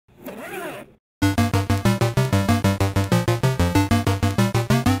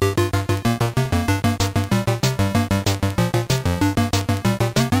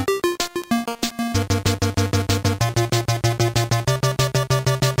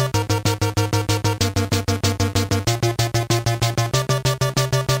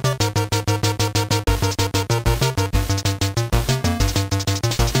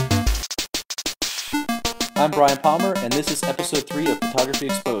Episode 3 of Photography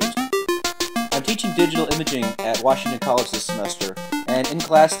Exposed. I'm teaching digital imaging at Washington College this semester, and in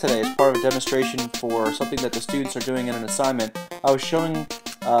class today, as part of a demonstration for something that the students are doing in an assignment, I was showing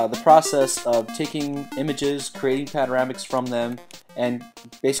the process of taking images, creating panoramics from them, and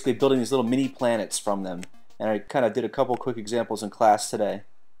basically building these little mini planets from them. And I kind of did a couple quick examples in class today.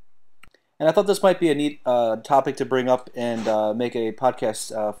 And I thought this might be a neat topic to bring up and make a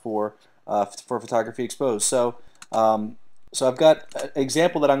podcast for Photography Exposed. So I've got an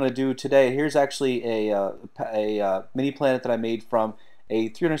example that I'm going to do today. Here's actually a mini planet that I made from a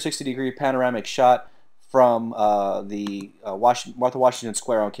 360-degree panoramic shot from the Martha Washington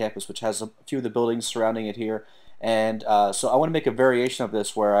Square on campus, which has a few of the buildings surrounding it here. And so I want to make a variation of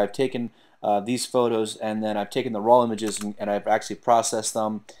this where I've taken these photos and then I've taken the raw images and I've actually processed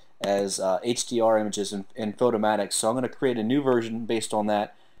them as HDR images in Photomatix. So I'm going to create a new version based on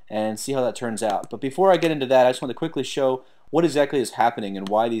that and see how that turns out. But before I get into that, I just want to quickly show what exactly is happening and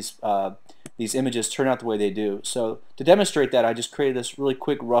why these images turn out the way they do. So to demonstrate that, I just created this really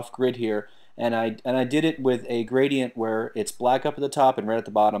quick rough grid here, and I did it with a gradient where it's black up at the top and red at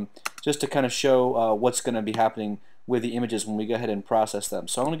the bottom, just to kind of show what's going to be happening with the images when we go ahead and process them.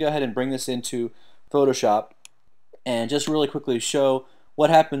 So I'm going to go ahead and bring this into Photoshop and just really quickly show what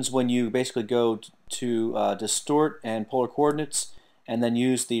happens when you basically go to Distort and polar coordinates and then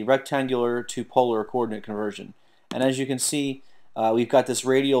use the rectangular to polar coordinate conversion. And as you can see, we've got this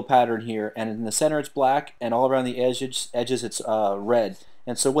radial pattern here, and in the center it's black, and all around the edges it's red.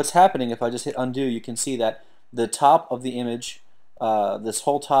 And so what's happening, if I just hit undo, you can see that the top of the image, this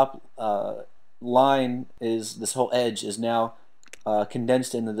whole top line, this whole edge is now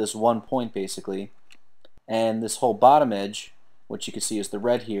condensed into this one point basically, and this whole bottom edge, which you can see is the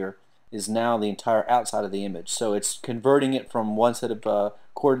red here, is now the entire outside of the image. So it's converting it from one set of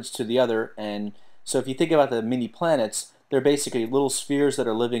coordinates to the other. And so if you think about the mini planets, they're basically little spheres that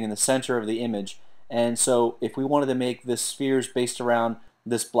are living in the center of the image. And so if we wanted to make the spheres based around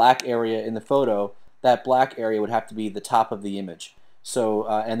this black area in the photo, that black area would have to be the top of the image. So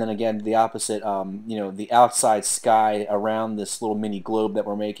and then again the opposite, the outside sky around this little mini globe that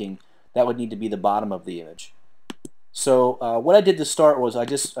we're making, that would need to be the bottom of the image. So what I did to start was I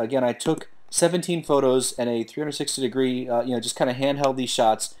took 17 photos and a 360-degree, just kind of handheld these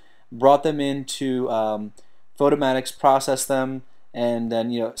shots, brought them into Photomatix, processed them, and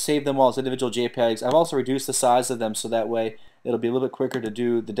then saved them all as individual JPEGs. I've also reduced the size of them so that way it'll be a little bit quicker to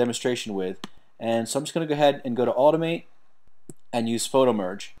do the demonstration with. And so I'm just going to go ahead and go to Automate and use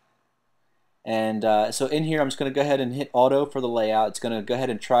Photomerge. And so in here I'm just going to go ahead and hit Auto for the layout. It's going to go ahead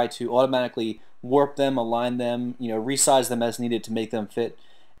and try to automatically warp them, align them, resize them as needed to make them fit.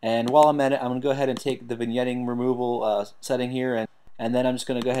 And while I'm at it, I'm going to go ahead and take the Vignetting Removal setting here, and then I'm just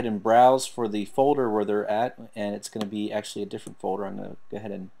going to go ahead and browse for the folder where they're at, and it's going to be actually a different folder. I'm going to go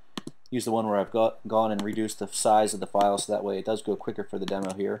ahead and use the one where I've gone and reduced the size of the file so that way it does go quicker for the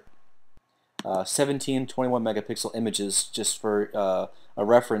demo here. 17 21 megapixel images, just for a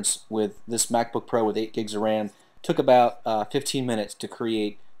reference, with this MacBook Pro with 8 gigs of RAM, took about 15 minutes to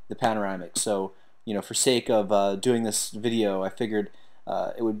create the panoramic. So for sake of doing this video, I figured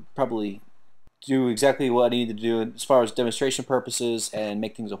it would probably do exactly what I needed to do as far as demonstration purposes and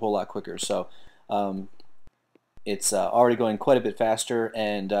make things a whole lot quicker. So it's already going quite a bit faster,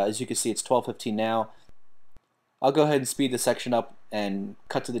 and as you can see, it's 12:15 now. I'll go ahead and speed the section up and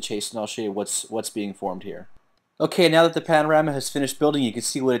cut to the chase, and I'll show you what's being formed here. Okay, now that the panorama has finished building, you can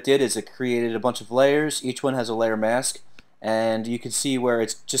see what it did is it created a bunch of layers. Each one has a layer mask, and you can see where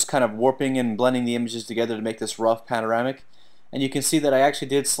it's just kind of warping and blending the images together to make this rough panoramic. And you can see that I actually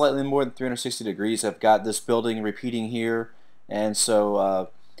did slightly more than 360 degrees. I've got this building repeating here, and so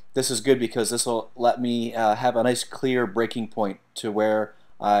this is good because this will let me have a nice clear breaking point to where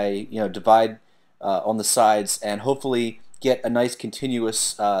I divide on the sides and hopefully get a nice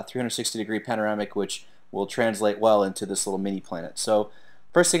continuous 360-degree panoramic, which will translate well into this little mini planet. So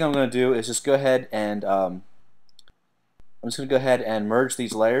first thing I'm going to do is just go ahead and merge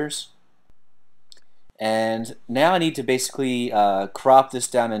these layers. And now I need to basically crop this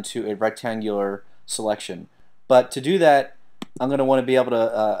down into a rectangular selection. But to do that, I'm going to want to be able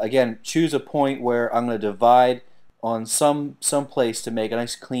to again choose a point where I'm going to divide on some place to make a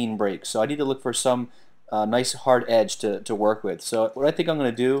nice clean break. So I need to look for some nice hard edge to work with. So what I think I'm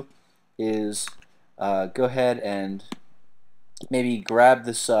going to do is go ahead and maybe grab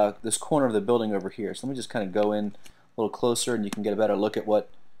this this corner of the building over here. So let me just kind of go in a little closer, and you can get a better look at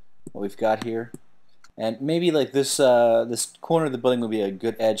what we've got here. And maybe like this this corner of the building would be a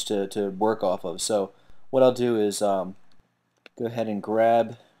good edge to work off of. So what I'll do is go ahead and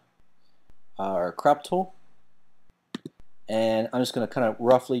grab our crop tool, And I'm just going to kind of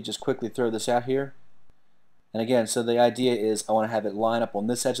roughly just quickly throw this out here. And again, so the idea is I want to have it line up on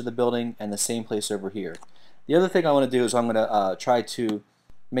this edge of the building and the same place over here. The other thing I want to do is I'm going to try to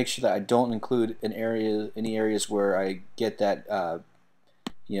make sure that I don't include any areas where I get that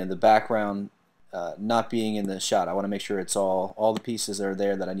the background not being in the shot. I want to make sure it's all the pieces that are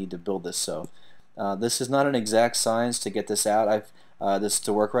there that I need to build this. So this is not an exact science to get this out. This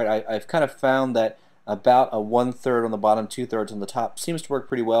to work right. I've kind of found that about a 1/3 on the bottom, 2/3 on the top seems to work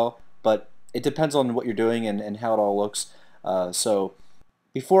pretty well, but it depends on what you're doing and how it all looks. So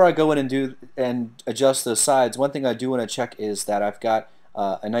before I go in and adjust the sides, one thing I do want to check is that I've got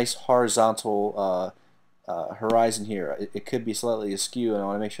a nice horizontal horizon here. It could be slightly askew, and I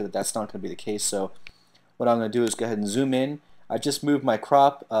want to make sure that that's not going to be the case. So what I'm going to do is go ahead and zoom in. I just moved my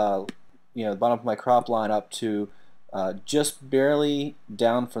crop, the bottom of my crop line up to just barely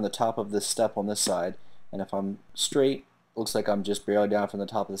down from the top of this step on this side, and if I'm straight, looks like I'm just barely down from the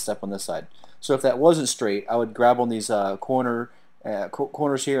top of the step on this side. So if that wasn't straight, I would grab on these corners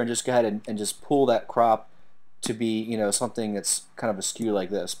here and just go ahead and just pull that crop to be something that's kind of askew like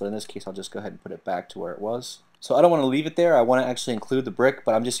this. But in this case, I'll just go ahead and put it back to where it was. So I don't want to leave it there. I want to actually include the brick,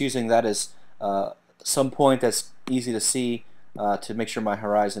 but I'm just using that as some point that's easy to see to make sure my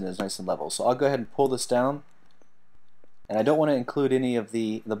horizon is nice and level. So I'll go ahead and pull this down. And I don't want to include any of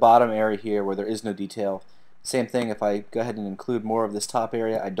the bottom area here where there is no detail. Same thing, if I go ahead and include more of this top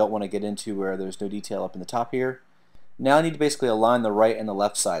area, I don't want to get into where there's no detail up in the top here. Now I need to basically align the right and the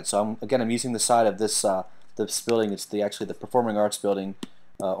left side. So I'm using the side of this building. It's actually the Performing Arts building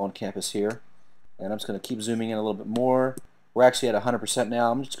on campus here. And I'm just going to keep zooming in a little bit more. We're actually at 100%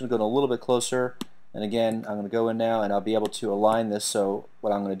 now. I'm just going to go a little bit closer. And again, I'm going to go in now and I'll be able to align this. So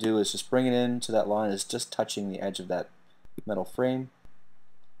what I'm going to do is just bring it in to that line is just touching the edge of that metal frame.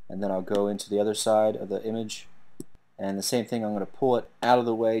 And then I'll go into the other side of the image, and the same thing, I'm going to pull it out of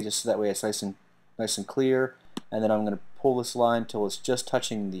the way just so that way it's nice and clear, and then I'm going to pull this line till it's just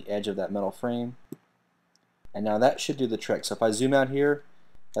touching the edge of that metal frame, and now that should do the trick. So if I zoom out here,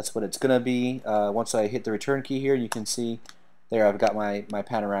 that's what it's going to be. Once I hit the return key here, you can see there I've got my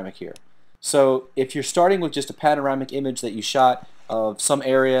panoramic here. So if you're starting with just a panoramic image that you shot of some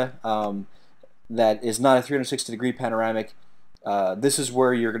area that is not a 360-degree panoramic, this is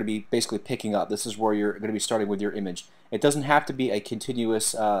where you're going to be basically picking up. This is where you're going to be starting with your image. It doesn't have to be a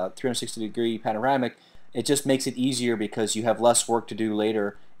continuous 360-degree panoramic. It just makes it easier because you have less work to do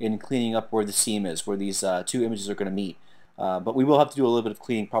later in cleaning up where the seam is, where these two images are going to meet. But we will have to do a little bit of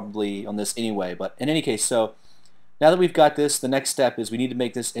cleaning probably on this anyway. But in any case, so now that we've got this, the next step is we need to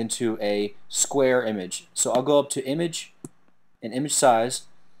make this into a square image. So I'll go up to Image and Image Size,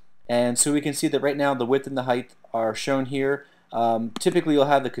 and so we can see that right now the width and the height are shown here. Typically you'll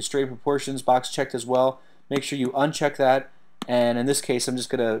have the constraint proportions box checked as well. Make sure you uncheck that, and in this case I'm just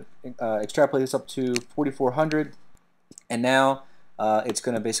going to extrapolate this up to 4400, and now it's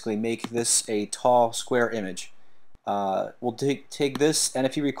going to basically make this a tall square image. We'll take this, and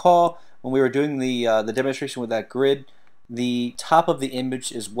if you recall when we were doing the demonstration with that grid, the top of the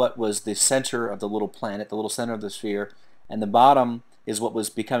image is what was the center of the little planet, the little center of the sphere, and the bottom is what was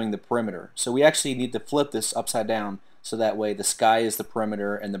becoming the perimeter. So we actually need to flip this upside down, so that way the sky is the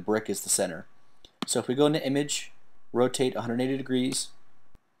perimeter and the brick is the center. So if we go into Image, rotate 180 degrees,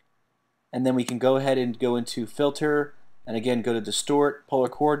 and then we can go ahead and go into Filter, and again go to Distort, Polar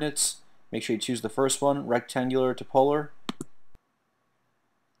Coordinates. Make sure you choose the first one, rectangular to polar.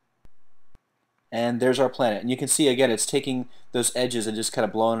 And there's our planet. And you can see again it's taking those edges and just kind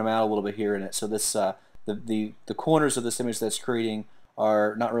of blowing them out a little bit here in it. So this the corners of this image that's creating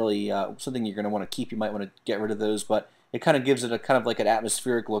are not really something you're going to want to keep. You might want to get rid of those, but it kind of gives it a kind of like an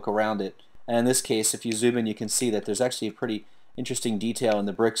atmospheric look around it. And in this case, if you zoom in, you can see that there's actually a pretty interesting detail in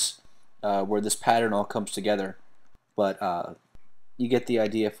the bricks where this pattern all comes together. But you get the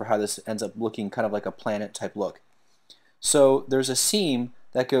idea for how this ends up looking kind of like a planet type look. So there's a seam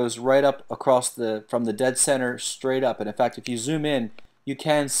that goes right up across from the dead center straight up, and in fact if you zoom in you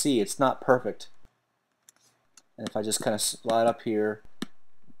can see it's not perfect. And if I just kind of slide up here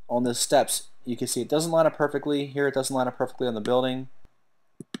on the steps, you can see it doesn't line up perfectly. Here it doesn't line up perfectly on the building.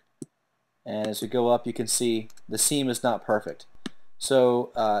 And as we go up, you can see the seam is not perfect.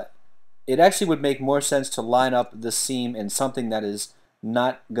 So it actually would make more sense to line up the seam in something that is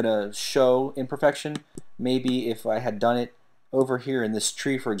not going to show imperfection. Maybe if I had done it over here in this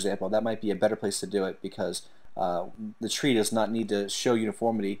tree, for example, that might be a better place to do it, because the tree does not need to show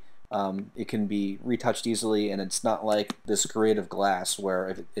uniformity. It can be retouched easily, and it's not like this grid of glass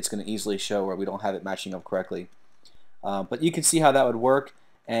where it's going to easily show where we don't have it matching up correctly. But you can see how that would work.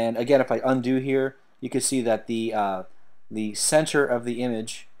 And again, if I undo here, you can see that the the center of the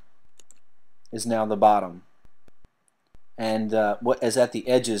image is now the bottom, and what is at the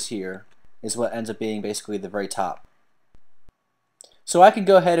edges here is what ends up being basically the very top. So I can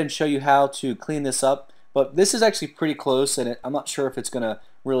go ahead and show you how to clean this up, but this is actually pretty close, and I'm not sure if it's going to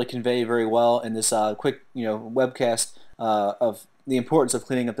really convey very well in this quick webcast of the importance of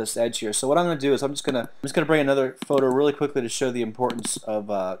cleaning up this edge here. So what I'm going to do is I'm just going to bring another photo really quickly to show the importance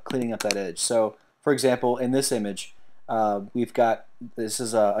of cleaning up that edge. So for example, in this image, we've got, this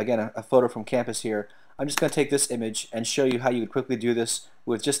is again a photo from campus here. I'm just going to take this image and show you how you would quickly do this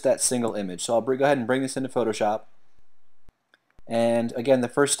with just that single image. So I'll go ahead and bring this into Photoshop. And again, the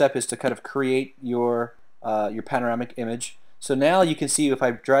first step is to kind of create your panoramic image. So now you can see, if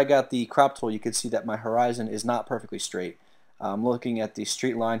I drag out the crop tool, you can see that my horizon is not perfectly straight. I'm looking at the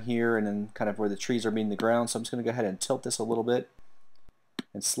street line here and then kind of where the trees are meeting the ground. So I'm just going to go ahead and tilt this a little bit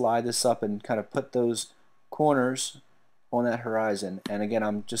and slide this up and kind of put those corners on that horizon. And again,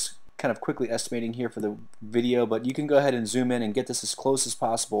 I'm just kind of quickly estimating here for the video, but you can go ahead and zoom in and get this as close as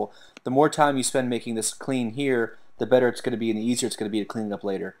possible. The more time you spend making this clean here, the better it's going to be and the easier it's going to be to clean it up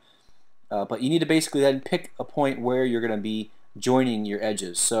later. But you need to basically then pick a point where you're going to be joining your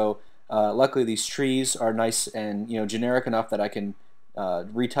edges. So luckily these trees are nice and generic enough that I can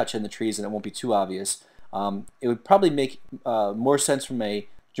retouch in the trees and it won't be too obvious. It would probably make more sense from a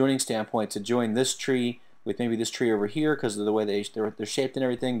joining standpoint to join this tree with maybe this tree over here because of the way they're shaped and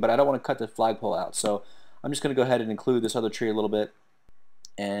everything, but I don't want to cut the flagpole out. So I'm just going to go ahead and include this other tree a little bit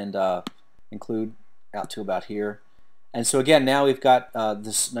and include out to about here. And so again, now we've got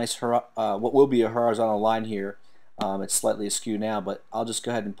this nice what will be a horizontal line here. It's slightly askew now, but I'll just go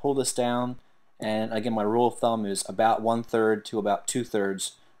ahead and pull this down. And again, my rule of thumb is about 1/3 to about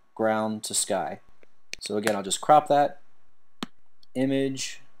 2/3 ground to sky. So again, I'll just crop that,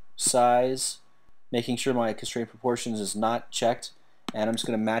 image, size, making sure my constraint proportions is not checked, and I'm just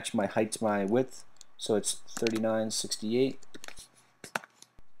going to match my height to my width, so it's 3968.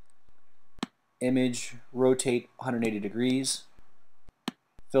 Image, rotate 180 degrees.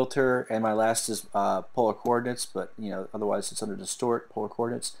 Filter, and my last is polar coordinates, but otherwise it's under Distort, polar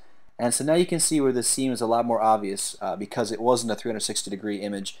coordinates. And so now you can see where the seam is a lot more obvious because it wasn't a 360-degree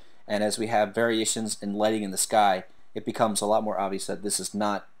image, and as we have variations in lighting in the sky, it becomes a lot more obvious that this is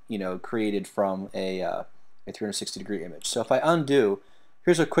not created from a 360-degree image. So if I undo,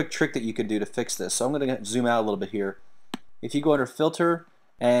 here's a quick trick that you can do to fix this. So I'm going to zoom out a little bit here. If you go under Filter,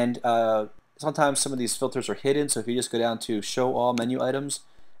 and sometimes some of these filters are hidden, so if you just go down to Show All menu items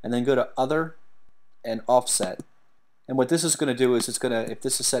and then go to Other and Offset, and what this is going to do is if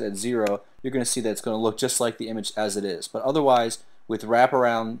this is set at 0, you're going to see that it's going to look just like the image as it is. But otherwise, with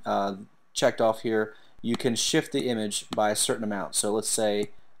wraparound checked off here, you can shift the image by a certain amount. So let's say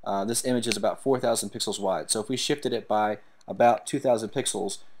this image is about 4,000 pixels wide. So if we shifted it by about 2,000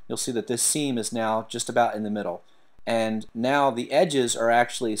 pixels, you'll see that this seam is now just about in the middle. And now the edges are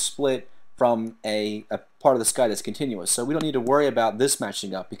actually split from a part of the sky that's continuous. So we don't need to worry about this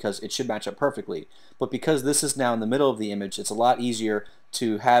matching up because it should match up perfectly. But because this is now in the middle of the image, it's a lot easier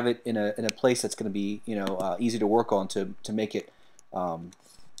to have it in a place that's going to be easy to work on to make it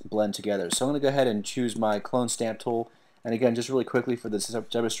blend together. So I'm going to go ahead and choose my clone stamp tool. And again, just really quickly for this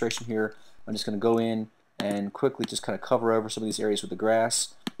demonstration here, I'm just going to go in and quickly just kind of cover over some of these areas with the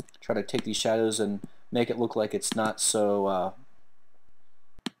grass. Try to take these shadows and make it look like it's not so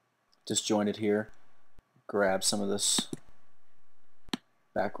disjointed here. Grab some of this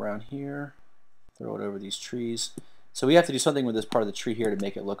background here, throw it over these trees. So we have to do something with this part of the tree here to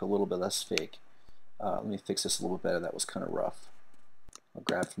make it look a little bit less fake. Let me fix this a little bit better. That was kind of rough. I'll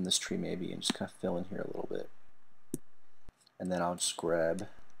grab from this tree maybe and just kind of fill in here a little bit. And then I'll just grab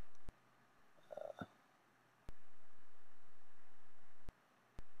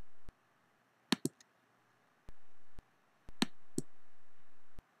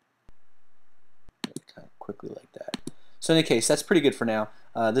kind of quickly like that. So in any case, that's pretty good for now.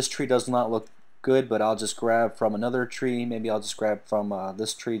 This tree does not look good, but I'll just grab from another tree. Maybe I'll just grab from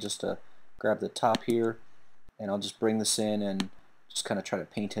this tree just to grab the top here, and I'll just bring this in and just kind of try to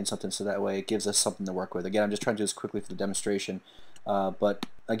paint in something so that way it gives us something to work with. Again, I'm just trying to do this quickly for the demonstration. But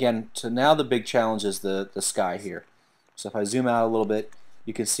again, so now the big challenge is the sky here. So if I zoom out a little bit,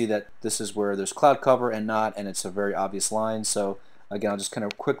 you can see that this is where there's cloud cover and not, and it's a very obvious line. So again, I'll just kind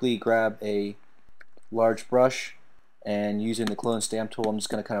of quickly grab a large brush, and using the clone stamp tool, I'm just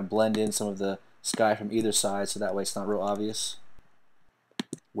going to kind of blend in some of the sky from either side so that way it's not real obvious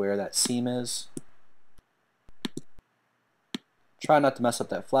where that seam is. Try not to mess up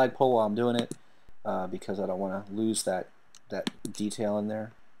that flagpole while I'm doing it because I don't want to lose that detail in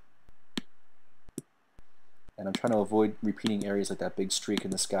there. and I'm trying to avoid repeating areas like that big streak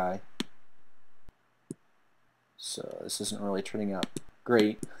in the sky. So this isn't really turning out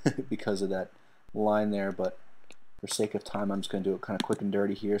great because of that line there, but for sake of time I'm just going to do it kind of quick and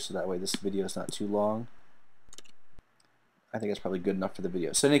dirty here so that way this video is not too long. I think that's probably good enough for the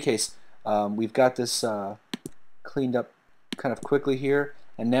video. So in any case, we've got this cleaned up kind of quickly here,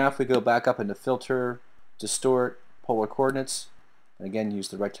 and now if we go back up into Filter, Distort, Polar Coordinates, and again use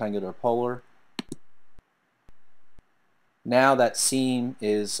the rectangular polar, now that seam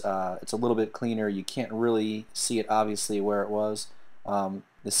is it's a little bit cleaner. You can't really see it obviously where it was.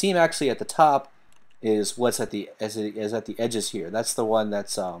 The seam actually at the top is what's at the at the edges here. That's the one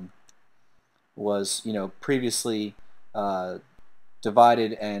that's was previously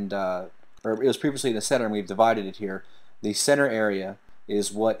divided and or it was previously in the center and we've divided it here. The center area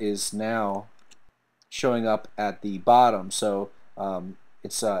is what is now showing up at the bottom. So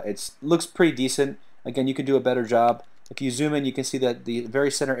it looks pretty decent. Again, you can do a better job. If you zoom in, you can see that the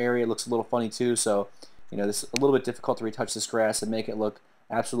very center area looks a little funny too. So this is a little bit difficult to retouch this grass and make it look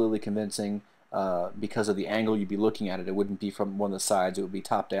absolutely convincing because of the angle you'd be looking at it. It wouldn't be from one of the sides; it would be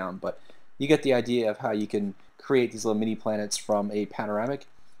top down. But you get the idea of how you can create these little mini planets from a panoramic.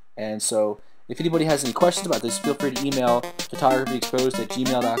 And so if anybody has any questions about this, feel free to email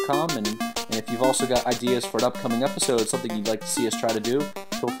photographyexposed@gmail.com. And if you've also got ideas for an upcoming episode, something you'd like to see us try to do,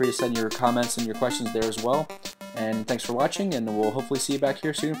 feel free to send your comments and your questions there as well. And thanks for watching, and we'll hopefully see you back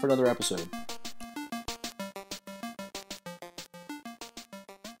here soon for another episode.